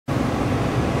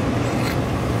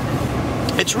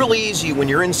It's really easy when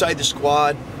you're inside the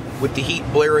squad with the heat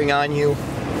blaring on you,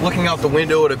 looking out the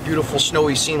window at a beautiful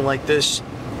snowy scene like this,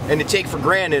 and to take for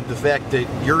granted the fact that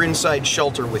you're inside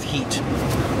shelter with heat.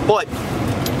 But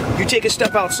you take a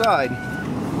step outside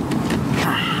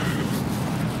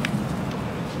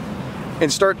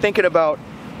and start thinking about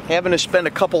having to spend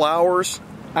a couple hours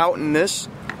out in this,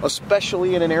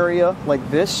 especially in an area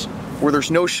like this where there's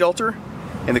no shelter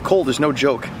and the cold is no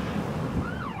joke.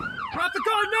 Drop the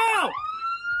car now!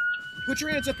 Put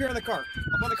your hands up here on the car.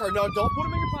 Up on the car. No, don't put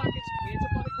them in your pockets. Hands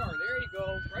up on the car. There you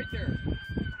go. Right there.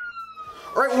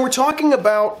 All right, when we're talking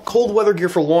about cold weather gear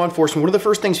for law enforcement, one of the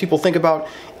first things people think about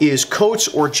is coats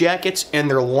or jackets and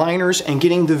their liners and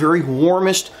getting the very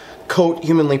warmest coat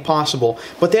humanly possible.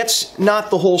 But that's not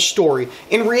the whole story.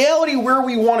 In reality, where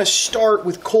we want to start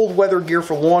with cold weather gear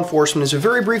for law enforcement is a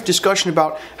very brief discussion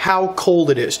about how cold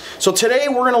it is. So today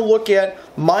we're going to look at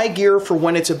my gear for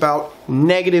when it's about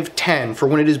 -10, for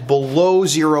when it is below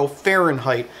 0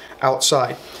 Fahrenheit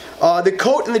outside. The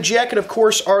coat and the jacket, of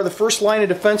course, are the first line of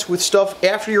defense with stuff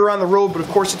after you're on the road, but of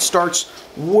course it starts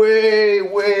way,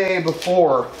 way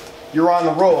before you're on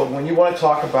the road when you want to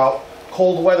talk about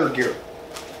cold weather gear.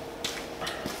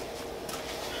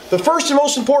 The first and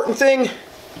most important thing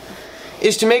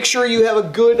is to make sure you have a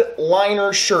good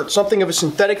liner shirt, something of a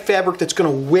synthetic fabric that's going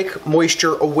to wick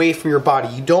moisture away from your body.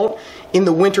 You don't, in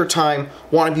the wintertime,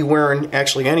 want to be wearing,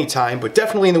 actually any time, but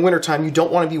definitely in the wintertime, you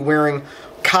don't want to be wearing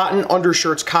cotton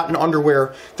undershirts, cotton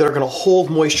underwear that are going to hold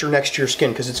moisture next to your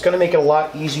skin, because it's going to make it a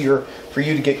lot easier for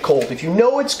you to get cold. If you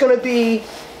know it's going to be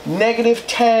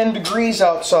 -10 degrees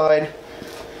outside,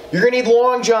 you're going to need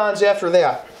long johns after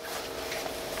that,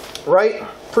 right?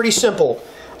 Pretty simple.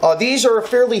 These are a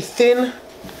fairly thin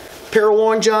pair of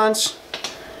long johns,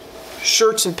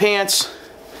 shirts and pants.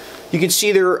 You can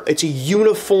see it's a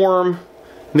uniform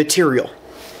material,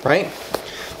 right?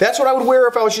 That's what I would wear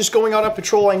if I was just going out on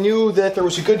patrol. I knew that there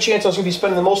was a good chance I was going to be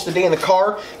spending the most of the day in the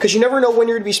car, because you never know when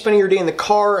you're going to be spending your day in the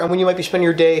car and when you might be spending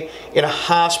your day in a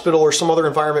hospital or some other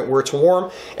environment where it's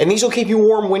warm. And these will keep you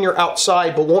warm when you're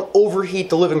outside, but won't overheat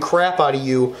the living crap out of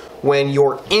you when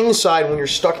you're inside, when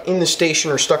you're stuck in the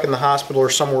station or stuck in the hospital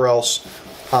or somewhere else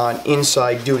on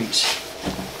inside duties.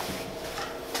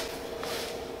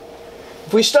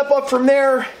 If we step up from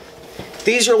there,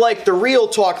 these are like the real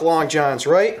talk long johns,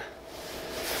 right?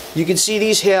 You can see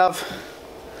these have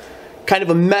kind of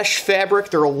a mesh fabric.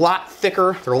 They're a lot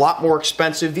thicker. They're a lot more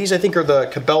expensive. These, I think, are the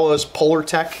Cabela's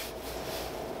Polartec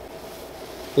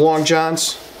long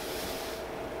johns,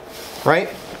 right?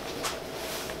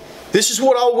 This is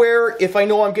what I'll wear if I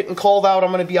know I'm getting called out.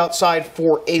 I'm going to be outside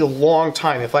for a long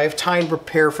time, if I have time to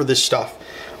prepare for this stuff.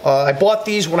 I bought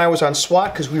these when I was on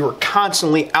SWAT because we were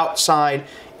constantly outside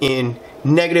in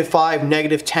 -5,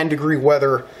 -10 degree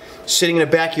weather, sitting in a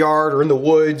backyard or in the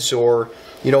woods or,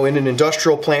 you know, in an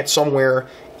industrial plant somewhere.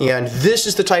 And this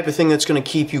is the type of thing that's going to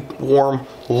keep you warm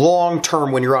long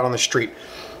term when you're out on the street.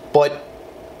 But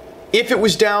if it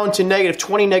was down to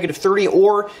 -20, -30,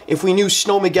 or if we knew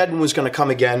Snowmageddon was going to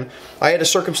come again, I had a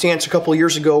circumstance a couple of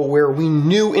years ago where we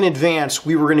knew in advance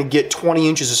we were going to get 20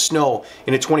 inches of snow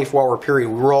in a 24-hour period.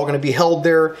 We were all going to be held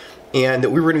there, and that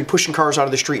we were going to be pushing cars out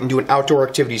of the street and doing outdoor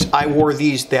activities. I wore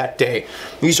these that day.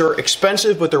 These are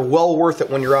expensive, but they're well worth it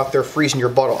when you're out there freezing your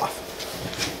butt off.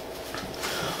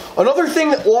 Another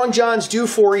thing that long johns do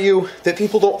for you that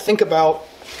people don't think about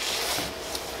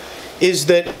is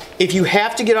that if you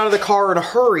have to get out of the car in a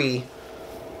hurry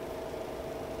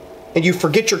and you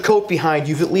forget your coat behind,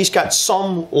 you've at least got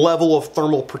some level of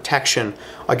thermal protection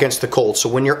against the cold. So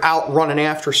when you're out running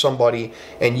after somebody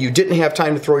and you didn't have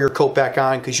time to throw your coat back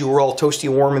on because you were all toasty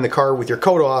warm in the car with your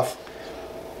coat off,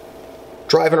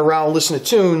 driving around listening to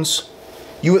tunes,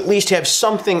 you at least have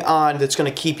something on that's going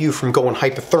to keep you from going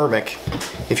hypothermic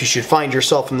if you should find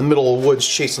yourself in the middle of the woods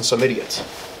chasing some idiots.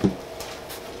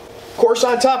 Of course,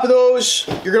 on top of those,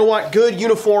 you're going to want good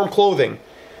uniform clothing.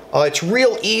 It's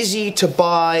real easy to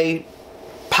buy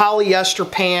polyester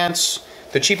pants,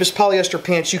 the cheapest polyester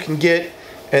pants you can get,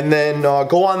 and then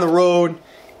go on the road,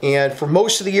 and for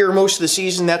most of the year, most of the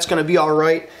season, that's going to be all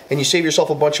right, and you save yourself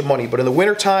a bunch of money. But in the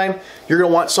wintertime, you're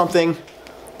going to want something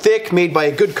thick, made by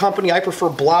a good company. I prefer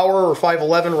Blauer or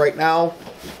 511 right now.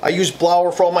 I use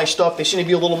Blauer for all my stuff. They seem to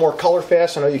be a little more color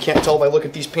fast. I know you can't tell if I look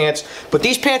at these pants, but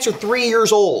these pants are 3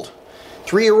 years old.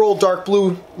 3-year-old dark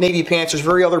blue navy pants. There's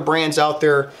very other brands out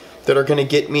there that are going to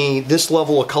get me this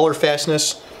level of color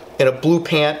fastness in a blue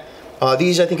pant.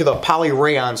 These, I think, are the poly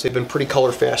rayons. They've been pretty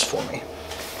color fast for me.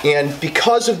 And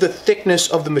because of the thickness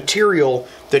of the material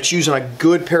that's used on a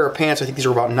good pair of pants, I think these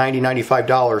are about $90,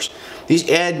 $95, these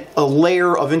add a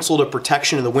layer of insulative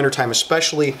protection in the wintertime,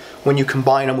 especially when you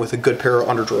combine them with a good pair of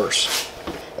underdrawers.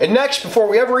 And next, before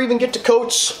we ever even get to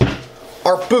coats,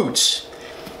 are boots.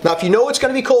 Now, if you know it's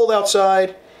going to be cold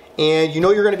outside, and you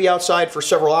know you're going to be outside for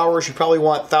several hours, you probably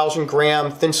want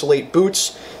 1,000-gram Thinsulate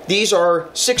boots. These are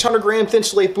 600-gram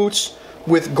Thinsulate boots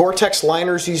with Gore-Tex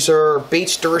liners. These are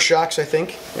Bates DuraShocks, I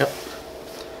think. Yep.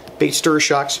 Bates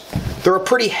DuraShocks. They're a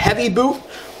pretty heavy boot,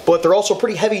 but they're also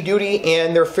pretty heavy duty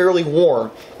and they're fairly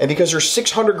warm. And because they're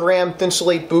 600-gram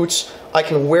Thinsulate boots, I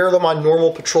can wear them on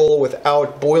normal patrol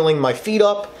without boiling my feet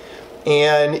up.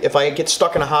 And if I get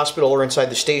stuck in a hospital or inside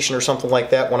the station or something like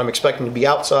that when I'm expecting to be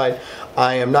outside,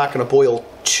 I am not going to boil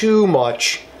too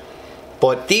much.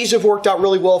 But these have worked out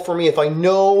really well for me. If I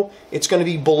know it's going to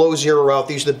be below 0 out,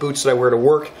 these are the boots that I wear to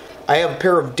work. I have a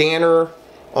pair of Danner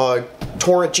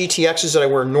Torrent GTXs that I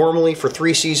wear normally for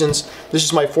 3 seasons. This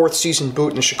is my 4th season boot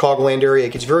in the Chicagoland area.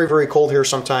 It gets very, very cold here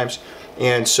sometimes.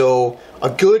 And so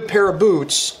a good pair of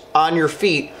boots on your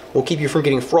feet will keep you from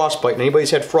getting frostbite. And anybody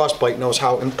who's had frostbite knows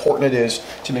how important it is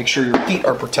to make sure your feet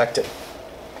are protected.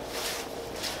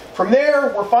 From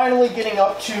there, we're finally getting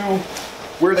up to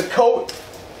where the coat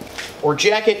or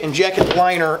jacket and jacket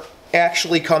liner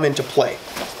actually come into play.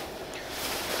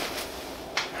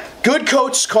 Good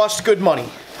coats cost good money.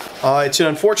 It's an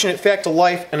unfortunate fact of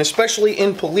life, and especially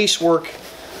in police work,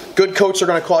 good coats are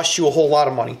going to cost you a whole lot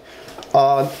of money.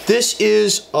 This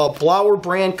is a Blauer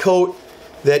brand coat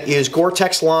that is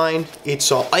Gore-Tex lined.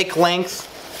 It's Ike length,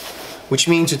 which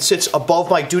means it sits above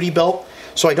my duty belt,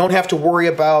 so I don't have to worry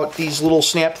about these little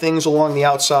snap things along the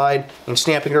outside and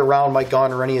snapping it around my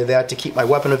gun or any of that to keep my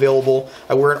weapon available.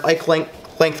 I wear an Ike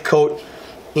length coat,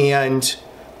 and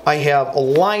I have a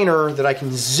liner that I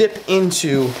can zip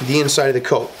into the inside of the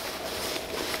coat.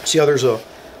 See how there's a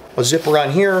zipper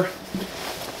on here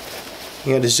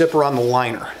and a zipper on the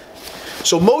liner.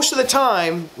 So most of the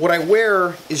time, what I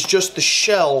wear is just the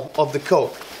shell of the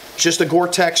coat. It's just a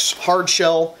Gore-Tex hard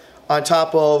shell on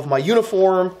top of my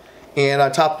uniform and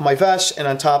on top of my vest and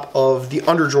on top of the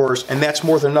underdrawers, and that's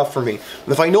more than enough for me.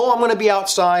 And if I know I'm going to be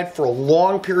outside for a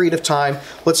long period of time,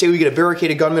 let's say we get a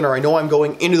barricaded gunman, or I know I'm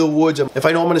going into the woods, if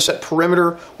I know I'm going to set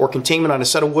perimeter or containment on a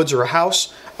set of woods or a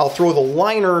house, I'll throw the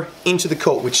liner into the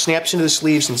coat, which snaps into the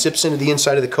sleeves and zips into the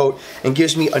inside of the coat and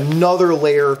gives me another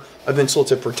layer of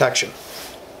insulative protection.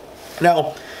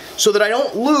 Now, so that I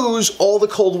don't lose all the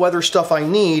cold weather stuff I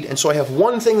need, and so I have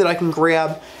one thing that I can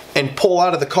grab and pull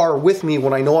out of the car with me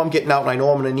when I know I'm getting out and I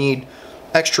know I'm going to need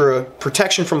extra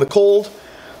protection from the cold,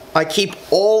 I keep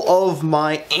all of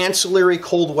my ancillary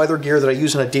cold weather gear that I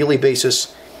use on a daily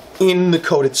basis in the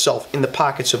coat itself, in the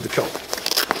pockets of the coat.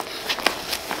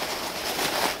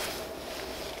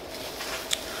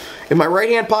 In my right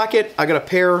hand pocket, I got a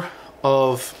pair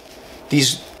of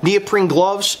these neoprene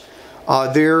gloves.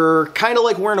 They're kind of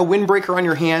like wearing a windbreaker on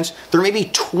your hands. They're maybe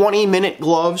 20-minute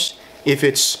gloves if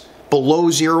it's below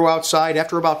 0 outside.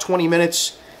 After about 20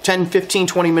 minutes, 10, 15,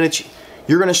 20 minutes,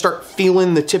 you're going to start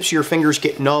feeling the tips of your fingers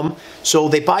get numb. So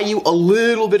they buy you a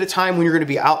little bit of time when you're going to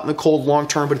be out in the cold long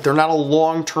term, but they're not a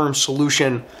long-term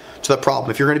solution to the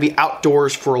problem. If you're going to be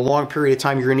outdoors for a long period of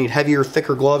time, you're going to need heavier,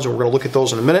 thicker gloves, and we're going to look at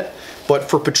those in a minute. But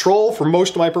for patrol, for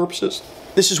most of my purposes,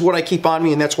 this is what I keep on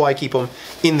me, and that's why I keep them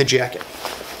in the jacket.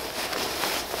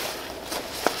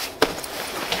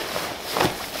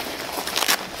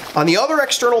 On the other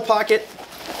external pocket,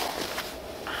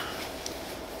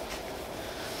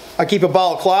 I keep a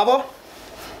balaclava.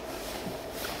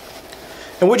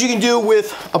 And what you can do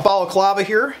with a balaclava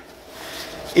here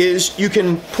is you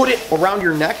can put it around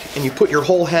your neck and you put your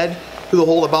whole head through the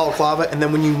hole of the balaclava, and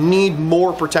then when you need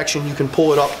more protection, you can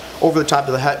pull it up over the top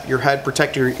of your head,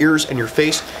 protecting your ears and your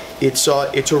face. It's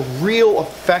a real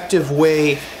effective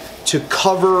way to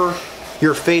cover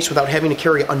your face without having to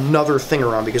carry another thing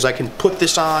around, because I can put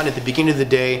this on at the beginning of the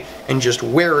day and just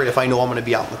wear it if I know I'm going to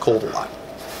be out in the cold a lot.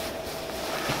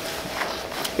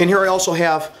 In here I also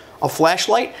have a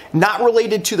flashlight, not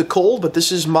related to the cold, but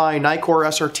this is my Nikkor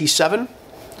SRT-7,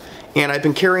 and I've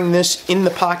been carrying this in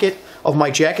the pocket of my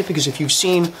jacket because if you've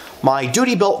seen my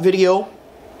duty belt video,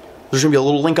 there's going to be a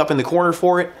little link up in the corner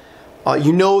for it.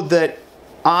 You know that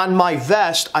on my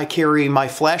vest, I carry my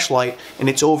flashlight, and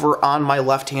it's over on my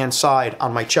left-hand side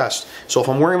on my chest. So if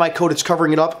I'm wearing my coat, it's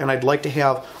covering it up, and I'd like to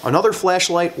have another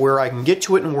flashlight where I can get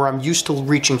to it and where I'm used to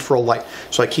reaching for a light.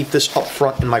 So I keep this up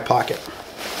front in my pocket.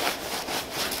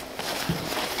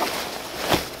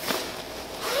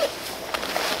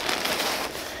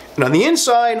 And on the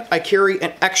inside, I carry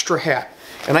an extra hat.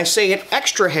 And I say an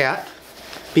extra hat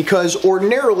because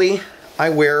ordinarily I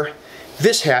wear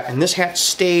this hat, and this hat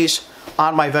stays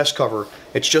on my vest cover.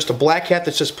 It's just a black hat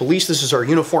that says police. This is our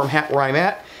uniform hat where I'm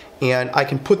at. And I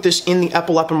can put this in the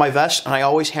epaulette in my vest, and I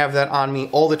always have that on me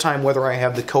all the time, whether I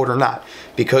have the coat or not.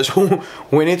 Because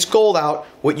when it's cold out,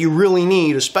 what you really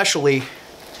need, especially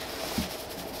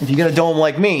if you get a dome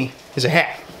like me, is a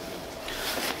hat.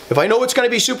 If I know it's going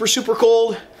to be super, super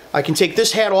cold, I can take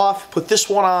this hat off, put this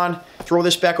one on, throw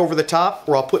this back over the top,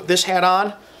 or I'll put this hat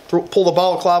on, pull the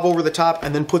balaclava over the top,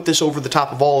 and then put this over the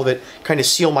top of all of it, kind of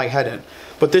seal my head in.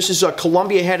 But this is a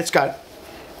Columbia hat. It's got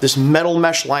this metal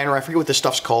mesh liner. I forget what this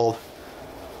stuff's called.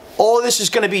 All of this is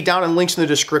going to be down in links in the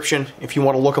description if you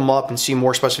want to look them up and see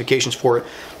more specifications for it.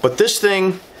 But this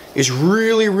thing is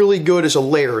really, really good as a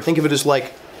layer. Think of it as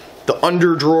like the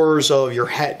under drawers of your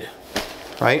head,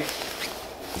 right?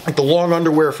 Like the long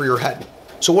underwear for your head.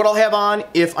 So what I'll have on,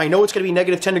 if I know it's going to be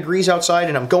negative 10 degrees outside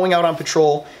and I'm going out on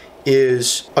patrol,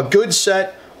 is a good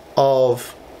set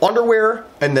of underwear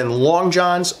and then long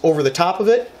johns over the top of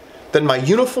it. Then my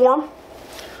uniform.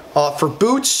 For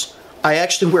boots, I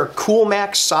actually wear Cool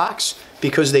Max socks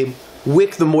because they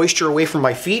wick the moisture away from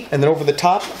my feet. And then over the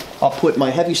top, I'll put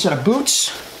my heavy set of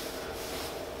boots.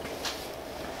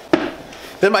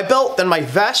 Then my belt, then my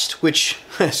vest, which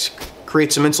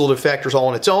creates some insulative factors all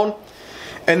on its own.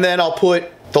 And then I'll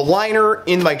put the liner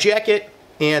in my jacket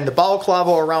and the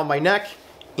balaclava around my neck.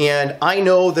 And I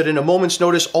know that in a moment's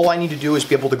notice, all I need to do is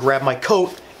be able to grab my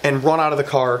coat and run out of the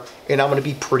car, and I'm going to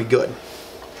be pretty good.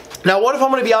 Now, what if I'm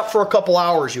going to be out for a couple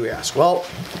hours, you ask? Well,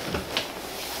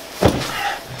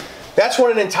 that's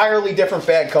when an entirely different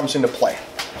bag comes into play.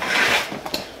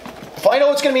 If I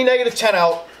know it's going to be negative 10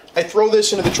 out, I throw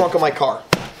this into the trunk of my car.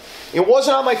 It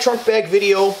wasn't on my trunk bag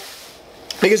video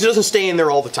because it doesn't stay in there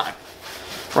all the time.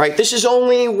 Right? This is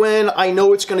only when I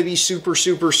know it's going to be super,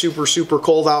 super, super, super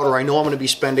cold out, or I know I'm going to be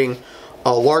spending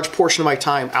a large portion of my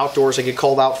time outdoors. I get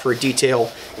called out for a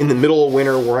detail in the middle of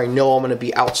winter where I know I'm going to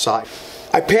be outside.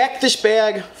 I packed this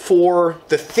bag for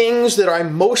the things that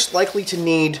I'm most likely to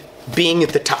need being at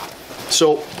the top.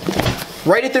 So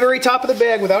right at the very top of the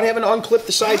bag, without having to unclip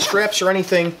the side straps or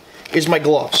anything, is my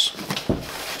gloves.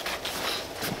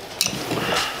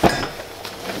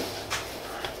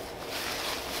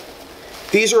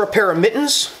 These are a pair of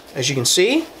mittens, as you can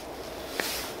see,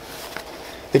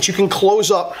 that you can close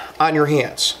up on your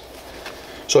hands.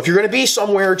 So if you're going to be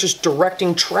somewhere just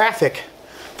directing traffic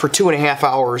for 2.5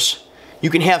 hours, you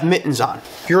can have mittens on.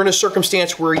 If you're in a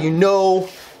circumstance where you know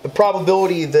the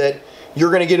probability that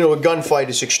you're going to get into a gunfight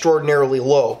is extraordinarily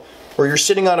low, or you're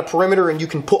sitting on a perimeter and you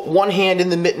can put one hand in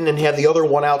the mitten and have the other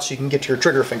one out so you can get to your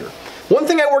trigger finger. One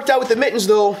thing I worked out with the mittens,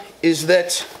 though, is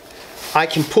that I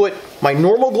can put my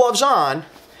normal gloves on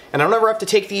and I don't ever have to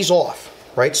take these off,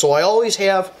 right? So I always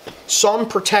have some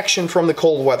protection from the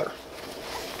cold weather.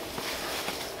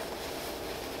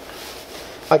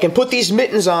 I can put these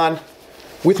mittens on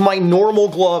with my normal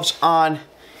gloves on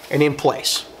and in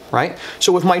place, right?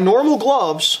 So with my normal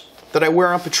gloves that I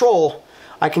wear on patrol,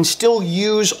 I can still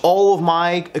use all of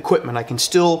my equipment. I can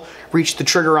still reach the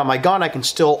trigger on my gun. I can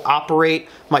still operate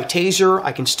my taser.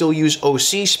 I can still use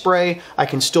OC spray. I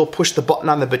can still push the button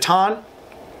on the baton.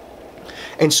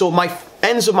 And so my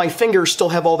ends of my fingers still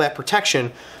have all that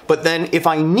protection, but then if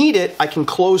I need it, I can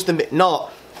close the mitten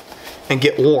up and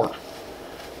get warm.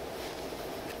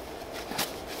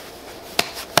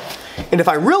 And if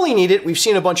I really need it, we've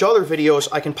seen a bunch of other videos,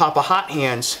 I can pop a hot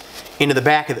hands into the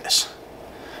back of this.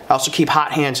 I also keep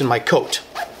hot hands in my coat.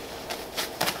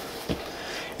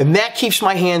 And that keeps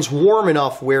my hands warm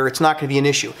enough where it's not going to be an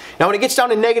issue. Now when it gets down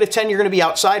to negative 10, you're going to be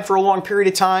outside for a long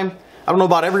period of time. I don't know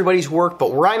about everybody's work,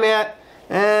 but where I'm at,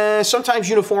 sometimes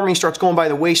uniforming starts going by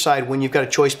the wayside when you've got a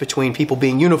choice between people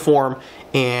being uniform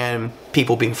and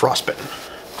people being frostbitten.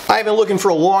 I've been looking for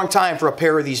a long time for a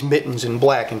pair of these mittens in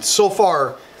black, and so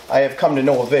far I have come to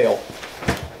no avail.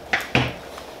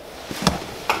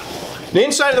 The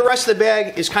inside of the rest of the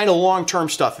bag is kind of long-term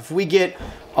stuff. If we get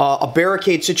a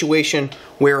barricade situation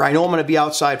where I know I'm going to be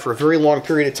outside for a very long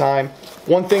period of time,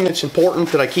 one thing that's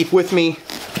important that I keep with me,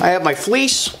 I have my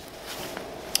fleece.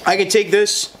 I can take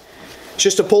this, it's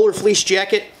just a polar fleece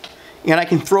jacket, and I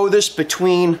can throw this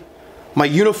between my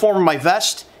uniform and my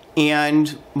vest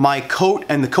and my coat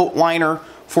and the coat liner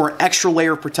for an extra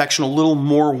layer of protection, a little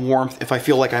more warmth if I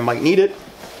feel like I might need it.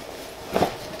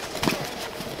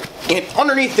 And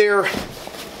underneath there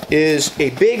is a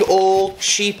big old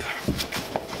cheap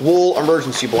wool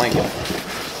emergency blanket.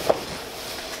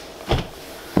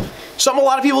 Something a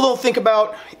lot of people don't think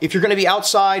about if you're going to be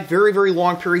outside very, very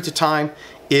long periods of time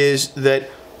is that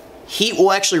heat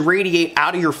will actually radiate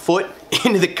out of your foot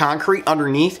into the concrete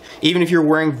underneath, even if you're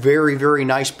wearing very, very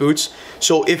nice boots.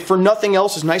 So if for nothing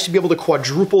else, it's nice to be able to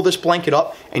quadruple this blanket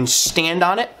up and stand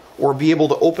on it, or be able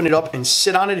to open it up and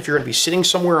sit on it if you're going to be sitting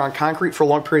somewhere on concrete for a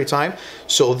long period of time,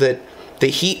 so that the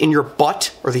heat in your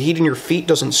butt or the heat in your feet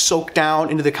doesn't soak down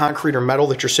into the concrete or metal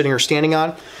that you're sitting or standing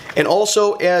on. And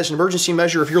also, as an emergency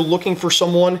measure, if you're looking for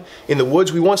someone in the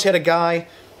woods, we once had a guy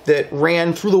that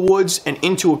ran through the woods and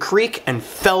into a creek and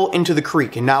fell into the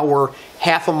creek. And now we're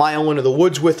half a mile into the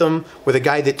woods with him, with a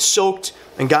guy that's soaked,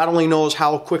 and God only knows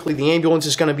how quickly the ambulance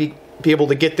is going to be able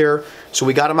to get there. So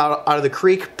we got him out of the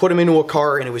creek, put him into a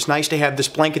car, and it was nice to have this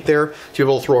blanket there to be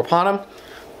able to throw upon him,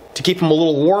 to keep him a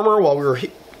little warmer while we were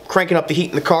cranking up the heat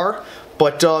in the car.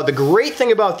 But the great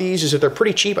thing about these is that they're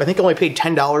pretty cheap. I think I only paid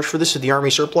 $10 for this at the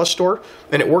Army Surplus store,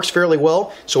 and it works fairly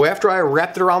well. So after I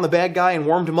wrapped it around the bad guy and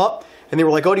warmed him up, and they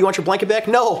were like, "Oh, do you want your blanket back?"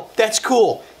 "No, that's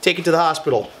cool. Take it to the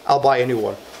hospital. I'll buy a new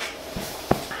one."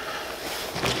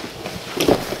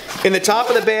 In the top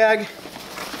of the bag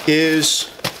is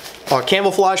a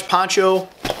camouflage poncho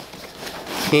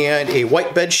and a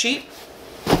white bed sheet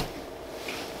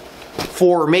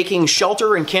for making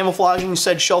shelter and camouflaging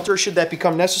said shelter should that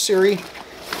become necessary,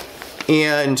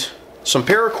 and some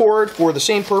paracord for the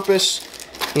same purpose,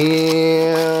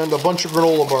 and a bunch of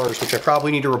granola bars, which I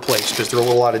probably need to replace because they're a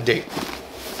little out of date.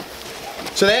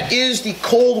 So that is the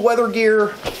cold weather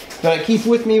gear that I keep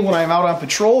with me when I'm out on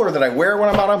patrol, or that I wear when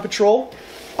I'm out on patrol.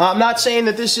 I'm not saying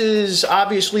that this is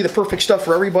obviously the perfect stuff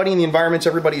for everybody in the environments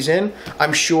everybody's in.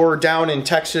 I'm sure down in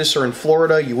Texas or in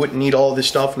Florida you wouldn't need all this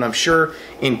stuff, and I'm sure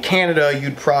in Canada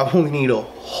you'd probably need a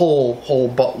whole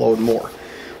buttload more.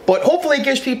 But hopefully it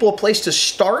gives people a place to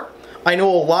start. I know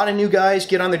a lot of new guys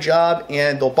get on the job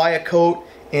and they'll buy a coat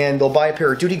and they'll buy a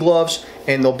pair of duty gloves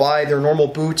and they'll buy their normal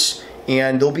boots,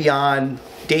 and they'll be on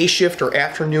day shift or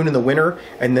afternoon in the winter,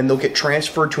 and then they'll get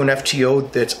transferred to an FTO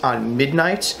that's on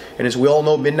midnights. And as we all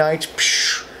know,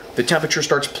 midnights, the temperature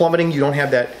starts plummeting. You don't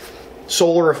have that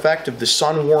solar effect of the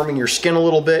sun warming your skin a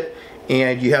little bit,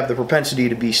 and you have the propensity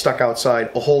to be stuck outside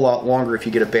a whole lot longer if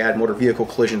you get a bad motor vehicle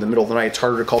collision in the middle of the night. It's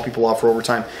harder to call people off for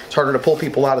overtime. It's harder to pull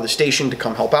people out of the station to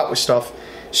come help out with stuff.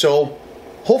 So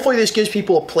hopefully this gives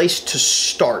people a place to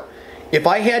start. If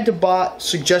I had to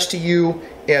suggest to you,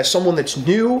 as someone that's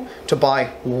new, to buy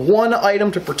one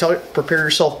item to prepare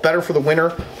yourself better for the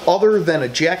winter, other than a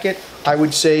jacket, I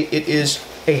would say it is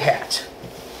a hat.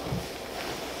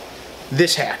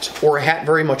 This hat, or a hat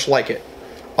very much like it.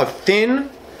 A thin,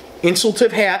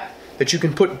 insulative hat that you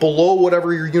can put below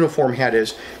whatever your uniform hat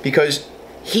is, because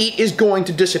heat is going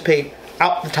to dissipate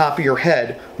out the top of your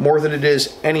head more than it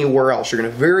is anywhere else. You're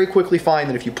going to very quickly find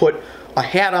that if you put a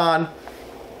hat on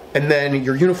and then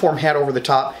your uniform hat over the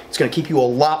top, it's going to keep you a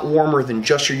lot warmer than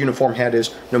just your uniform hat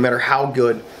is, no matter how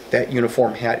good that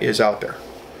uniform hat is out there.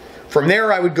 From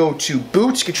there, I would go to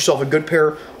boots. Get yourself a good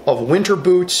pair of winter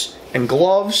boots and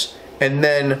gloves, and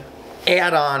then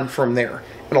add on from there.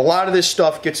 And a lot of this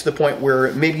stuff gets to the point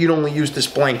where maybe you'd only use this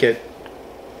blanket,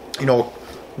 you know,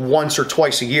 once or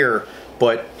twice a year,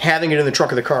 but having it in the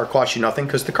trunk of the car costs you nothing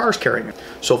because the car's carrying it.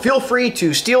 So feel free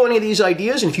to steal any of these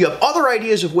ideas, and if you have other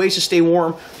ideas of ways to stay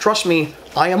warm, trust me,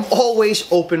 I am always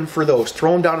open for those.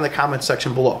 Throw them down in the comments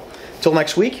section below. Until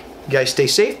next week, you guys stay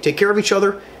safe, take care of each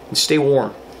other, and stay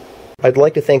warm. I'd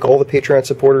like to thank all the Patreon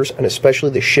supporters, and especially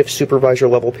the shift supervisor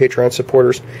level Patreon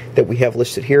supporters that we have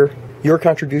listed here. Your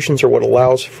contributions are what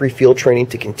allows free field training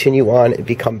to continue on and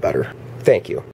become better. Thank you.